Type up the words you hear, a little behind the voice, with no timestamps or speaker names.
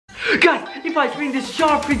Guys, if I spin this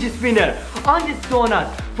sharp fidget spinner on this donut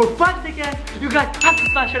for 5 seconds, you guys have to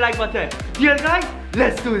smash the like button. Dear guys,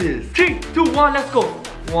 let's do this. 3, 2, 1, let's go.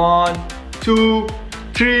 1, 2,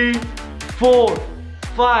 3, 4,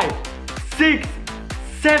 5, 6,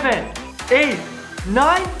 7, 8,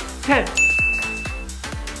 9, 10.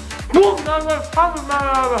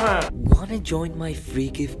 Wanna join my free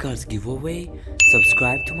gift cards giveaway?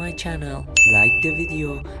 Subscribe to my channel, like the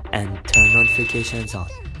video and turn notifications on.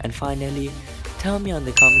 And finally, tell me on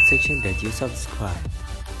the comment section that you subscribe.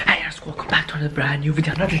 Hey guys, welcome back to another brand new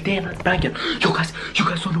video, another day, another banger. You guys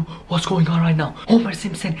don't know what's going on right now. Homer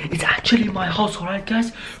Simpson is actually in my house, alright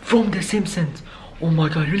guys? From The Simpsons. Oh my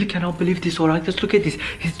god, I really cannot believe this, alright guys? Look at this.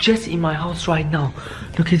 He's just in my house right now.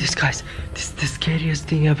 Look at this, guys. This is the scariest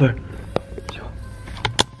thing ever. Yo.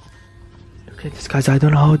 Look at this, guys. I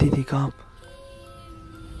don't know how did he come.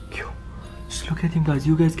 Yo. Just look at him, guys.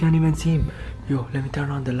 You guys can't even see him. Yo, let me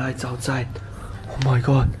turn on the lights outside. Oh my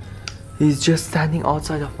god. He's just standing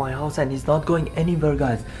outside of my house and he's not going anywhere,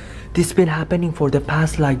 guys. This has been happening for the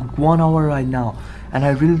past like 1 hour right now. And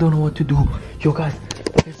I really don't know what to do. Yo guys,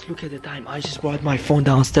 let's look at the time. I just brought my phone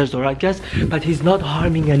downstairs, alright guys? But he's not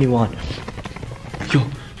harming anyone. Yo,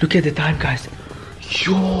 look at the time, guys.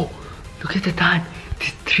 Yo, look at the time.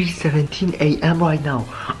 It's 3:17 a.m. right now.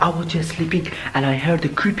 I was just sleeping and I heard the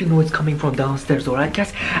creepy noise coming from downstairs, alright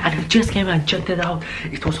guys? And I just came and checked it out.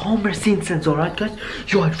 It was Homer Simpson's, alright guys?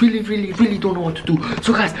 Yo, I really don't know what to do.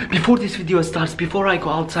 So guys, before this video starts, before I go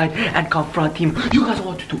outside and confront him, you guys know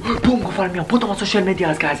what to do. Boom, go follow me on both of my social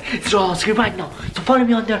medias, guys. It's all on screen right now. So follow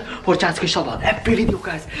me on there for a chance to shout out every video,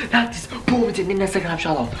 guys. Like this, boom, it's an Instagram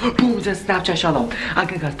shout out. Boom, it's a Snapchat shout out.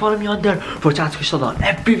 Again guys, follow me on there for a chance to shout out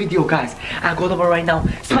every video, guys. And go over right now.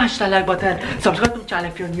 Smash that like button, subscribe to the channel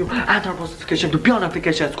if you're new, and turn post notification to be on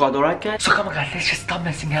notification squad, alright guys? So come on guys, let's just stop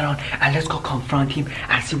messing around and let's go confront him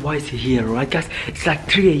and see why is he here, alright guys? It's like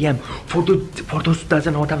 3 a.m. For those who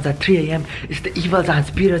doesn't know what happens at 3 a.m. it's the evils and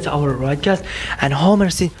spirits hour, alright guys? And Homer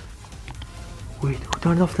see. Wait, who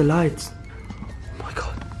turned off the lights? Oh my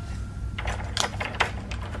god.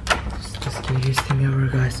 This is the scariest thing ever,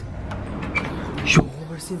 guys. Yo,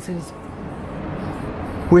 Homer Simpson is.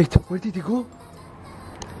 Wait, where did he go?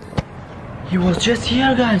 He was just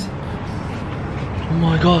here, guys. Oh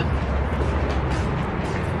my god.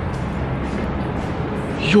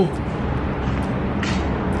 Yo.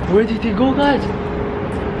 Where did he go, guys?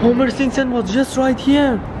 Homer Simpson was just right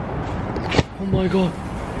here. Oh my god.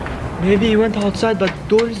 Maybe he went outside, but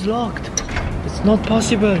the door is locked. It's not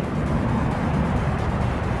possible.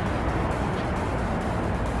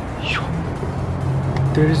 Yo.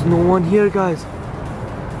 There is no one here, guys.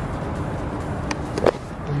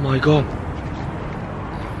 Oh my god.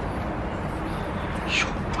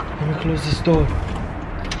 Let me close this door.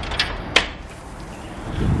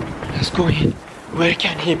 Let's go in. Where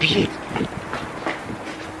can he be?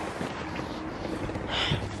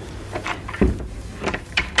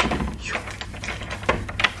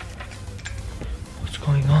 What's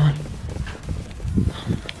going on?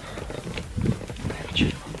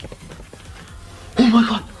 Oh my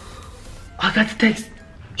god! I got the text.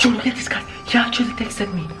 Yo, look at this guy. He actually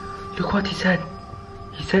texted me. Look what he said.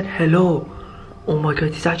 He said hello. Oh my god,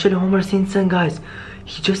 it's actually Homer Simpson, guys.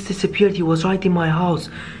 He just disappeared. He was right in my house.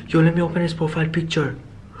 Yo, let me open his profile picture.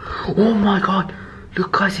 Oh my god.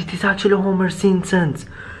 Look guys, it is actually Homer Simpson's.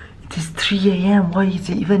 It is 3 a.m. Why is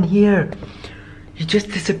he even here? He just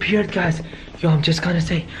disappeared, guys. Yo, I'm just gonna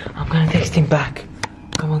say, I'm gonna text him back.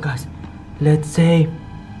 Come on guys. Let's say,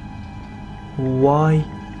 why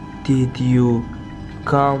did you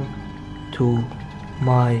come to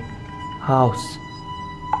my house?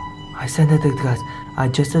 I sent it, guys. I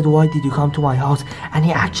just said, why did you come to my house? And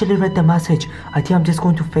he actually read the message. I think I'm just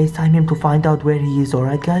going to FaceTime him to find out where he is,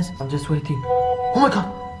 alright guys? I'm just waiting. Oh my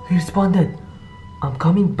god, he responded. I'm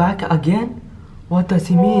coming back again? What does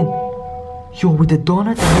he mean? Yo, with the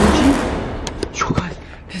donut emoji? Yo guys,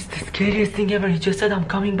 this is the scariest thing ever. He just said, I'm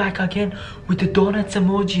coming back again with the donuts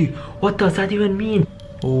emoji. What does that even mean?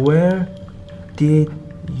 Where did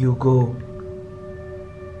you go?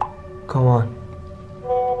 Come on.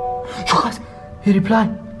 Yo guys, he replied,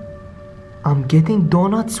 I'm getting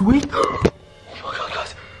donuts with. Oh my god,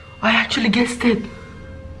 guys, I actually guessed it.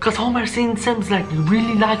 Cause Homer Simpson like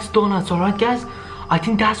really likes donuts, alright guys? I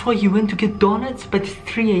think that's why he went to get donuts, but it's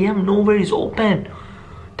 3 a.m. nowhere is open.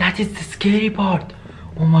 That is the scary part.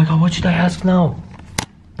 Oh my god, what should I ask now?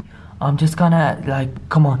 I'm just gonna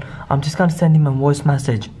come on, I'm just gonna send him a voice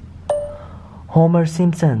message. Homer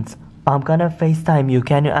Simpsons, I'm gonna FaceTime you,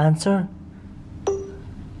 can you answer?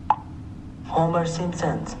 Homer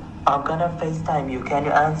Simpsons, I'm gonna FaceTime you, can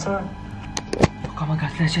you answer? Come on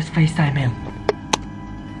guys, let's just FaceTime him.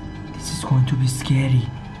 This is going to be scary.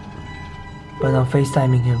 But I'm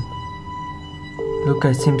FaceTiming him. Look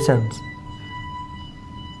at Simpsons.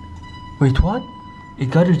 Wait, what?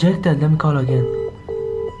 It got rejected. Let me call again.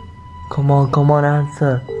 Come on,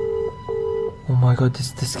 answer. Oh my god, this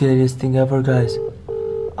is the scariest thing ever, guys.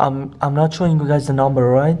 I'm not showing you guys the number,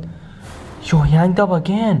 right? Yo, he hanged up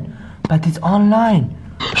again. But it's online.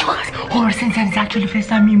 Yo guys, Homer Simpson is actually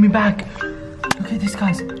FaceTiming me back. Look at this,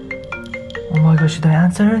 guys. Oh my god, should I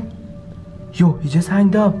answer it? Yo, he just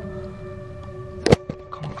hanged up.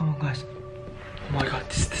 Come on guys. Oh my god,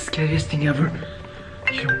 this is the scariest thing ever.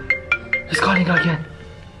 Yo, he's calling again.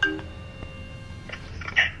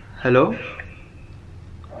 Hello?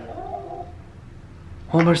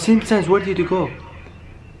 Homer Simpsons, where did you go?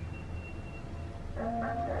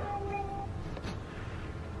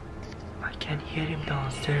 I can hear him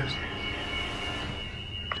downstairs.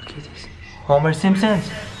 Look at this. Homer Simpsons?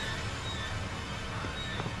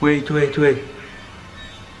 Wait. Guys,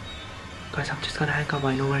 I'm just gonna hang up.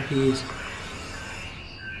 I know where he is.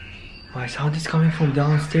 My sound is coming from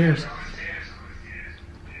downstairs.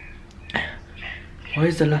 Where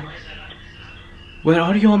is the light? Where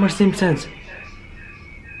are you, Homer Simpsons?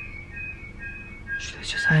 Should I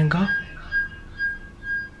just hang up?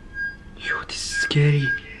 Yo, this is scary.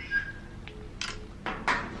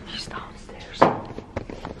 He's downstairs.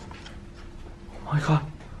 Oh my god,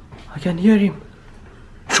 I can hear him.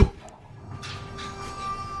 Yo.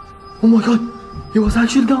 Oh my god, he was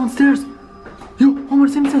actually downstairs. Yo, Homer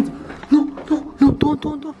Simpsons. No, don't.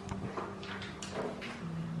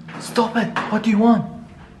 Stop it. What do you want?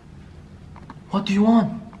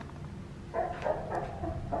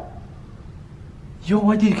 Yo,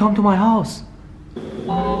 why did you come to my house?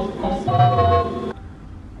 Oh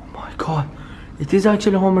my god, it is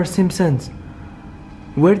actually Homer Simpsons.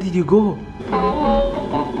 Where did you go?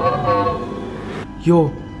 Yo,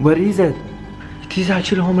 where is it? It is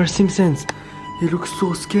actually Homer Simpsons. He looks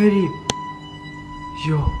so scary.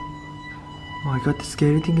 Yo, oh my god, the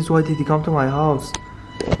scary thing is, why did he come to my house?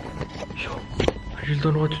 Yo, I really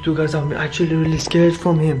don't know what to do, guys. I'm actually really scared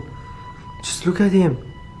from him. Just look at him.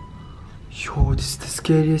 Yo, this is the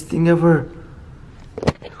scariest thing ever.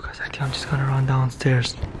 Yo guys, I think I'm just gonna run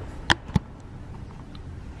downstairs.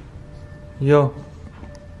 Yo.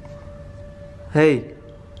 Hey.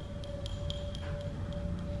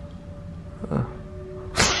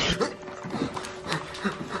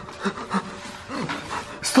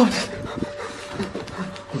 Stop this.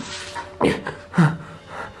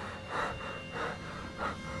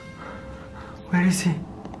 Where is he?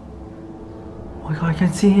 Oh my god, I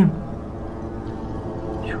can't see him.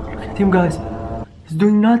 Look at him, guys. He's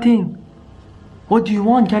doing nothing. What do you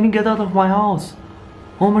want? Can you get out of my house?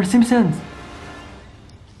 Homer Simpsons.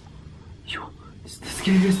 Yo, this is the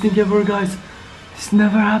scariest thing ever, guys. This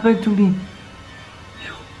never happened to me.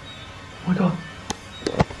 Yo, oh my god.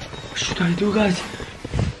 What should I do, guys?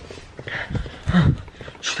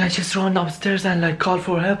 Should I just run upstairs and like call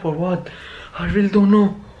for help or what? I really don't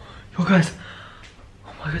know. Yo guys,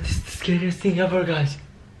 oh my god, this is the scariest thing ever, guys.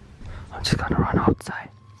 I'm just gonna run outside.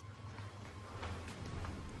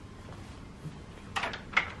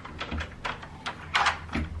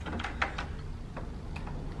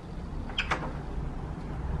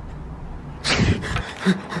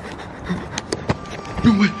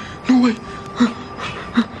 No way.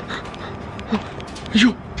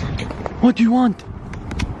 Yo, what do you want?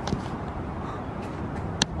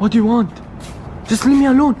 What do you want? Just leave me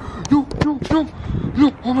alone. No,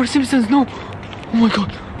 Homer Simpsons, no. Oh my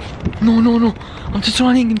god. No. I'm just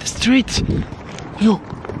running in the streets. Yo,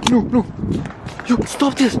 no. Yo,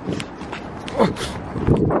 stop this.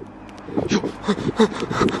 Yo.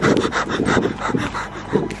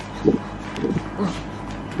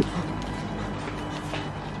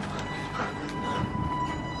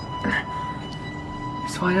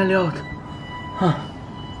 It's finally out. Huh.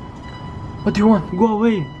 What do you want? Go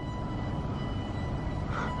away.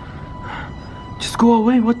 Just go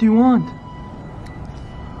away. What do you want?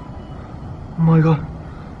 Oh my god.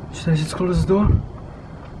 Should I just close the door?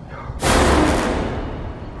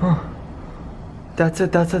 Huh. That's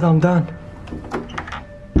it. I'm done.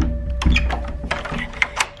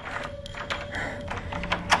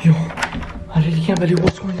 Yo, I really can't believe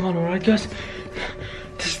what's going on, alright guys?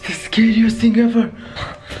 This is the scariest thing ever.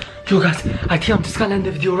 Yo guys, I think I'm just gonna end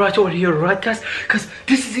the video right over here, right guys? Cause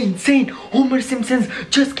this is insane. Homer Simpsons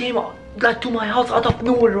just came out like to my house out of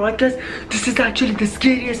nowhere, right guys? This is actually the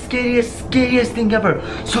scariest thing ever.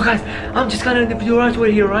 So guys, I'm just gonna end the video right over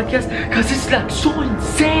here, right guys? Cause it's like so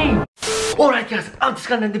insane. Alright guys, I'm just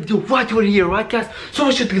gonna end the video right over here, right guys? So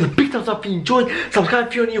make sure to give a big thumbs up if you enjoyed, subscribe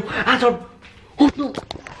if you're new, and oh no,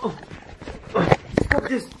 stop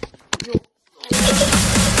this.